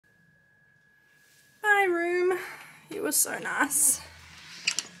was so nice.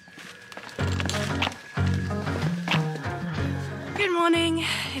 Good morning,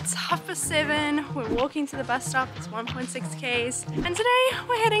 it's 7:30. We're walking to the bus stop, it's 1.6 k's, and today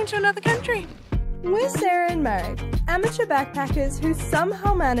we're heading to another country. We're Sarah and Marek, amateur backpackers who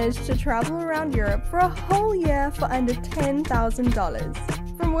somehow managed to travel around Europe for a whole year for under $10,000.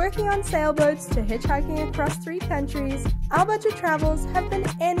 From working on sailboats to hitchhiking across 3 countries, our budget travels have been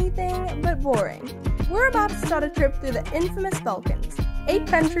anything but boring. We're about to start a trip through the infamous Balkans, 8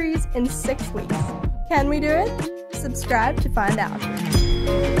 countries in 6 weeks. Can we do it? Subscribe to find out.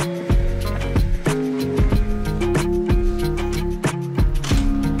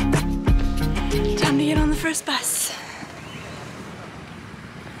 Time to get on the first bus.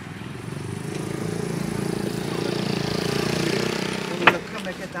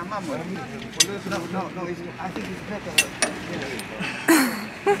 No, I think it's better.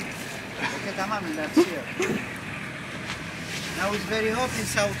 That's here. Now it's very hot in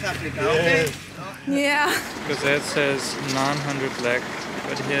South Africa, okay? Yeah. Because there it says 900 lakh,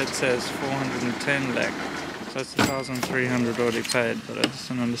 but here it says 410 lakh. So that's 1,300 already paid, but I just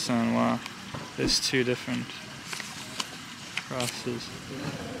don't understand why there's 2 different prices.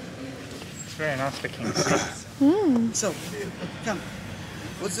 It's very nice looking seats. So, come.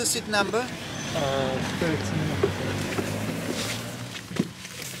 What's the seat number? 13.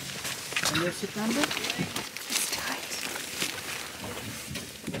 And your seat number? It's tight.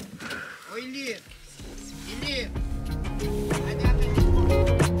 Oh, Ili.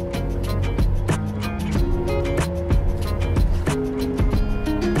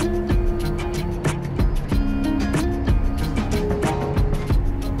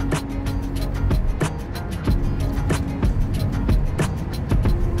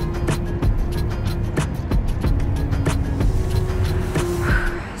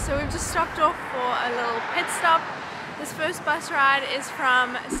 Stopped off for a little pit stop. This first bus ride is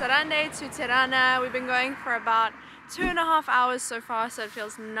from Sarande to Tirana. We've been going for about 2.5 hours so far, so it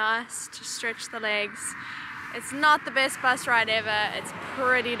feels nice to stretch the legs. It's not the best bus ride ever. It's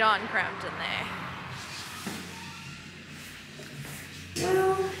pretty darn cramped in there.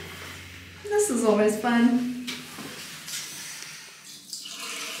 Well, this is always fun.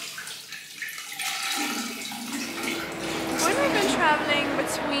 When we've been traveling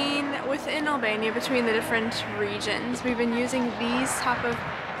within Albania, between the different regions, we've been using these type of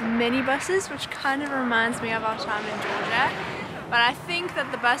mini buses, which kind of reminds me of our time in Georgia. But I think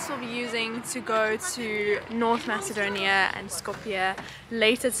that the bus we'll be using to go to North Macedonia and Skopje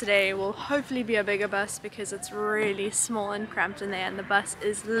later today will hopefully be a bigger bus, because it's really small and cramped in there, and the bus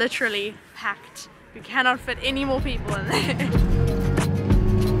is literally packed. We cannot fit any more people in there.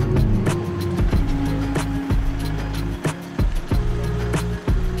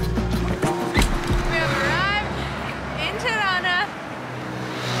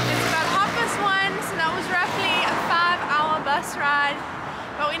 Ride,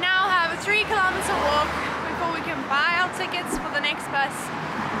 but we now have a 3-kilometer walk before we can buy our tickets for the next bus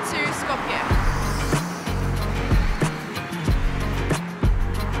to Skopje.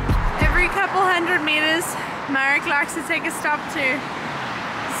 Every couple 100 meters, Marek likes to take a stop to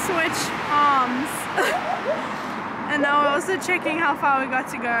switch arms. And now we're also checking how far we got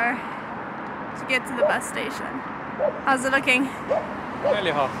to go to get to the bus station. How's it looking?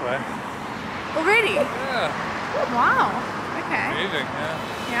 Nearly halfway. Already? Yeah. Wow. Okay. Amazing, yeah.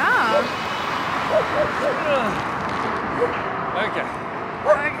 Yeah. Okay.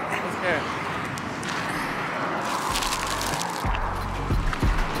 Let's go.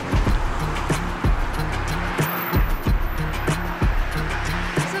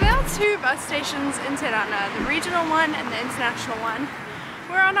 So there are 2 bus stations in Tirana, the regional one and the international one.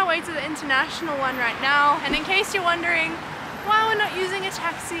 We're on our way to the international one right now, and in case you're wondering why we're not using a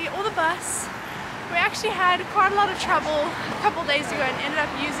taxi or the bus, we actually had quite a lot of trouble a couple days ago and ended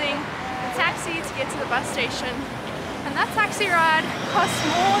up using a taxi to get to the bus station. And that taxi ride costs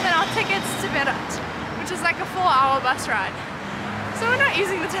more than our tickets to Berat, which is like a 4-hour bus ride. So we're not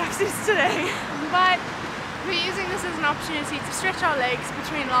using the taxis today, but we're using this as an opportunity to stretch our legs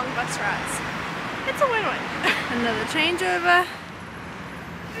between long bus rides. It's a win-win. Another changeover.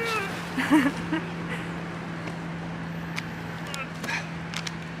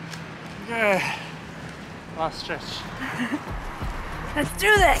 Yeah. Last stretch. Let's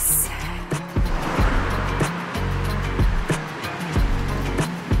do this!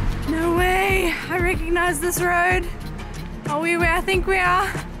 No way! I recognize this road. Are we where I think we are?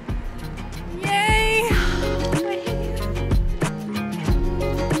 Yay!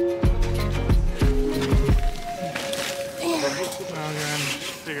 I'll go and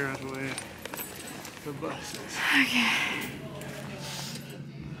figure out a way. the buses. Okay.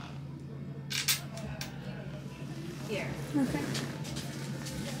 Here. Okay.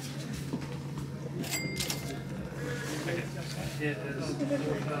 Here is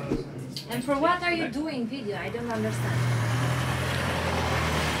 4,000. And for what are you doing video? I don't understand.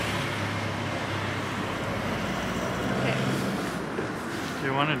 Okay. Do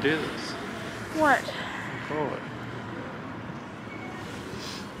you want to do this? What? Forward.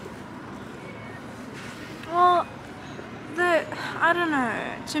 Well, I don't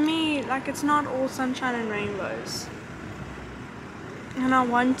know. To me, like, it's not all sunshine and rainbows. And I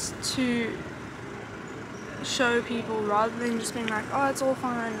want to show people rather than just being like, oh, it's all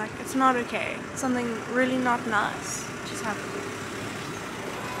fine, like, it's not okay. Something really not nice just happened.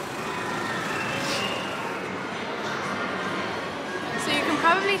 So you can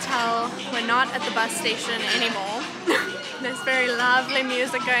probably tell we're not at the bus station anymore. There's very lovely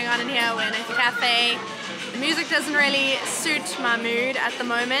music going on in here. We're in a cafe. The music doesn't really suit my mood at the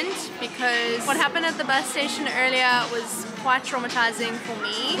moment because what happened at the bus station earlier was quite traumatizing for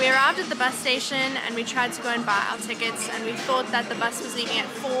me. We arrived at the bus station and we tried to go and buy our tickets, and we thought that the bus was leaving at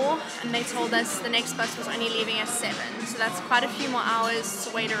 4 and they told us the next bus was only leaving at 7. So that's quite a few more hours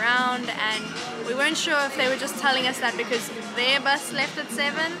to wait around, and we weren't sure if they were just telling us that because their bus left at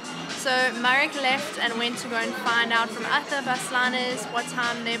 7. So Marek left and went to go and find out from other bus liners what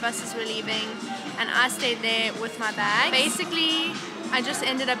time their buses were leaving, and I stayed there with my bag. Basically, I just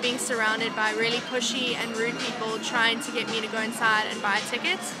ended up being surrounded by really pushy and rude people trying to get me to go inside and buy a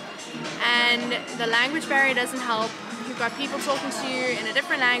ticket. And the language barrier doesn't help. You've got people talking to you in a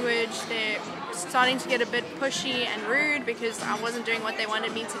different language. They're starting to get a bit pushy and rude because I wasn't doing what they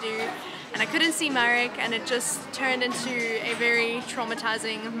wanted me to do. And I couldn't see Marek, and it just turned into a very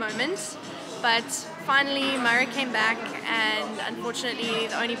traumatizing moment. But finally Marek came back, and unfortunately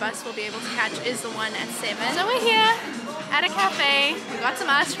the only bus we'll be able to catch is the one at 7. So we're here at a cafe, we got some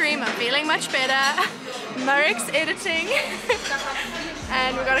ice cream, I'm feeling much better. Marek's editing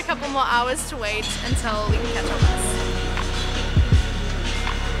and we've got a couple more hours to wait until we can catch our bus.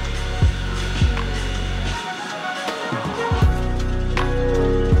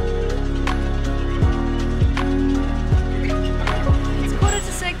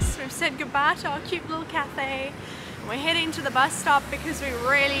 Said goodbye to our cute little cafe. We're heading to the bus stop because we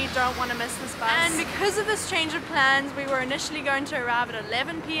really don't want to miss this bus. And because of this change of plans, we were initially going to arrive at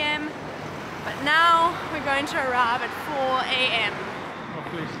 11 p.m. but now we're going to arrive at 4 a.m.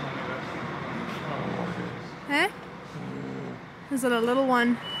 Eh? Is it a little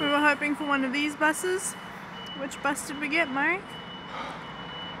one? We were hoping for one of these buses. Which bus did we get, Marek?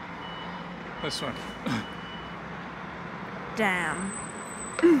 This one. Damn.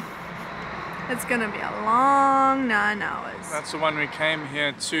 It's gonna be a long 9 hours. That's the one we came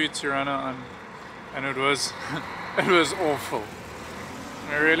here to Tirana on, and it was it was awful.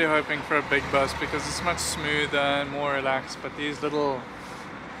 We're really hoping for a big bus because it's much smoother and more relaxed, but these little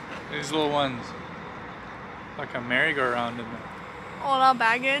ones, like a merry-go-round in there. All our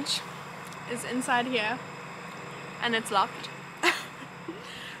baggage is inside here and it's locked.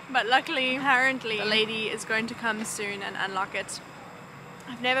 But luckily, apparently, the lady is going to come soon and unlock it.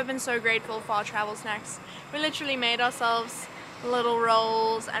 I've never been so grateful for our travel snacks. We literally made ourselves little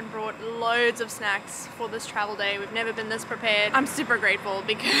rolls and brought loads of snacks for this travel day. We've never been this prepared. I'm super grateful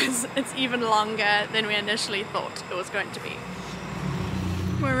because it's even longer than we initially thought it was going to be.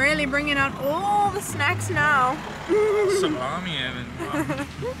 We're really bringing out all the snacks now. Salami even.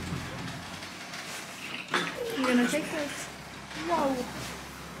 You gonna take this? Whoa.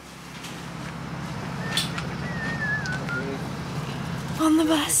 On the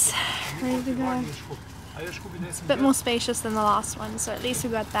bus, ready to go. It's a bit more spacious than the last one, so at least we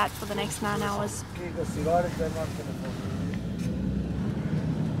got that for the next 9 hours.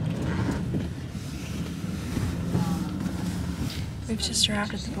 We've just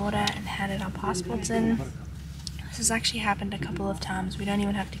arrived at the border and handed our passports in. This has actually happened a couple of times. We don't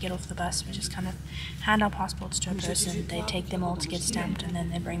even have to get off the bus. We just kind of hand our passports to a person. They take them all to get stamped and then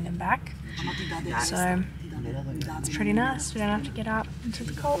they bring them back. So it's pretty nice. We don't have to get out into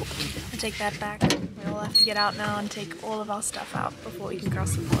the cold. We'll take that back. We all have to get out now and take all of our stuff out before we can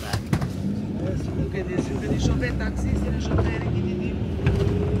cross the border.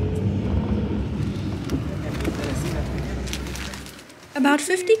 About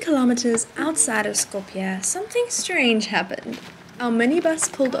 50 kilometers outside of Skopje, something strange happened. Our minibus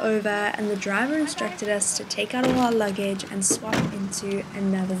pulled over and the driver instructed us to take out all our luggage and swap into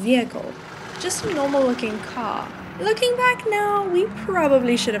another vehicle. Just a normal looking car. Looking back now, we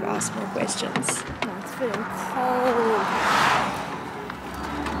probably should have asked more questions. Oh, it's feeling cold.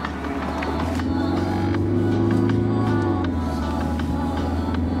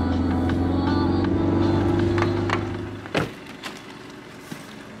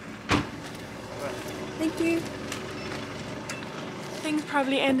 Everything's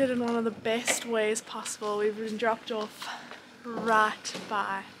probably ended in one of the best ways possible. We've been dropped off right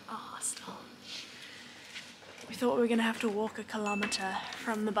by a hostel. We thought we were gonna have to walk a kilometre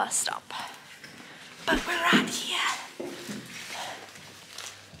from the bus stop, but we're